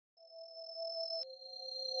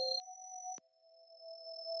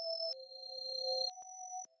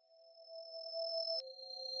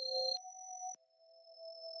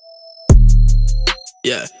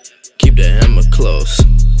Yeah, keep the hammer close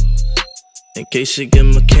in case you get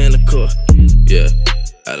mechanical. Yeah,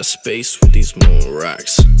 out of space with these moon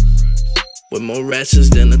rocks, with more ratchets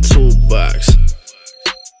than a toolbox.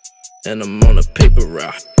 And I'm on a paper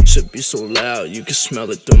route. Should be so loud you can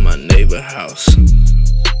smell it through my neighbor house.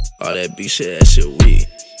 All that beat shit, that shit weak.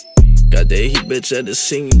 Got that heat, bitch, I just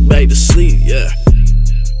sing you back to sleep, yeah.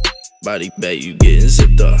 Body bag, you getting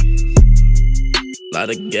zipped up. Lot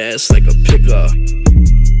of gas like a pickup.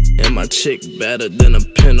 And my chick better than a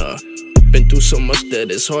pinner. Been through so much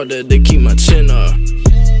that it's harder to keep my chin up.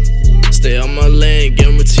 Stay on my lane,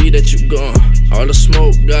 guarantee that you gone. All the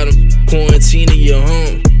smoke got 'em quarantining your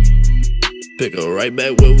home. Pick her right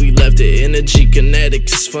back where we left it. Energy kinetic.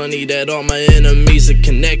 It's funny that all my enemies are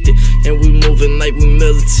connected, and we moving like we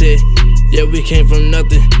militant. Yeah, we came from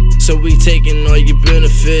nothing, so we taking all your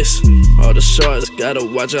benefits. All the sharks, gotta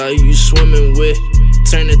watch out who you swimming with.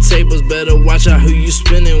 Turn the tables, better watch out who you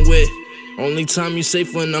spinning with. Only time you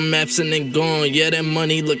safe when I'm absent and gone. Yeah, that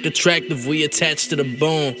money look attractive, we attached to the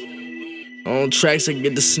bone. On tracks I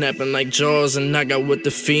get to snapping like jaws, and I got what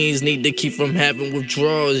the fiends need to keep from having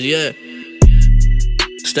withdrawals, yeah.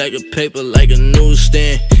 Stack of paper like a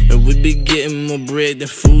newsstand, and we be getting more bread than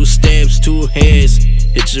food stamps. 2 hands,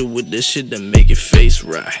 hit you with this shit that make your face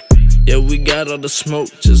right. Yeah, we got all the smoke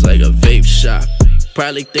just like a vape shop.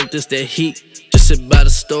 Probably think this that heat, just sit by the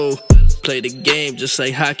stove. Play the game just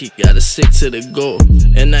like hockey, gotta stick to the goal.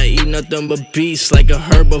 And I eat nothing but beasts like a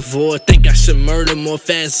herbivore. Think I should murder more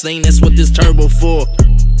fast lane, that's what this turbo for.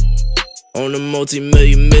 On a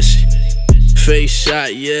multi-million mission, face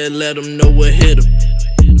shot, yeah, let them know what hit them.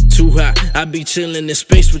 Too hot, I be chillin' in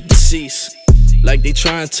space with deceased. Like they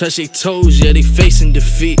try and touch their toes, yeah, they facing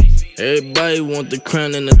defeat. Everybody want the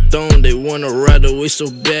crown and the throne. They wanna ride away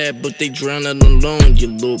so bad, but they drowning alone, you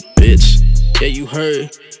little bitch. Yeah, you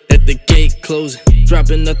heard that the gate closing,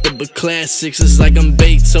 dropping nothing but classics. It's like I'm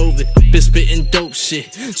Beethoven, been spitting dope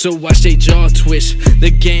shit, so watch they jaw twitch.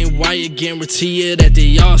 The game wire guarantee ya that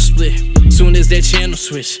they all split soon as that channel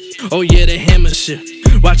switch. Oh yeah, the hammer shit.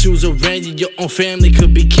 Watch who's around you, your own family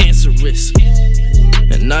could be cancerous.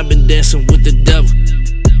 And I've been dancing with the devil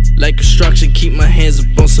like construction, keep my hands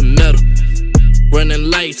up on some metal.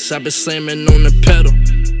 Running lights, I've been slamming on the pedal.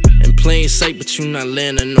 In plain sight, but you not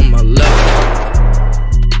landing on my level.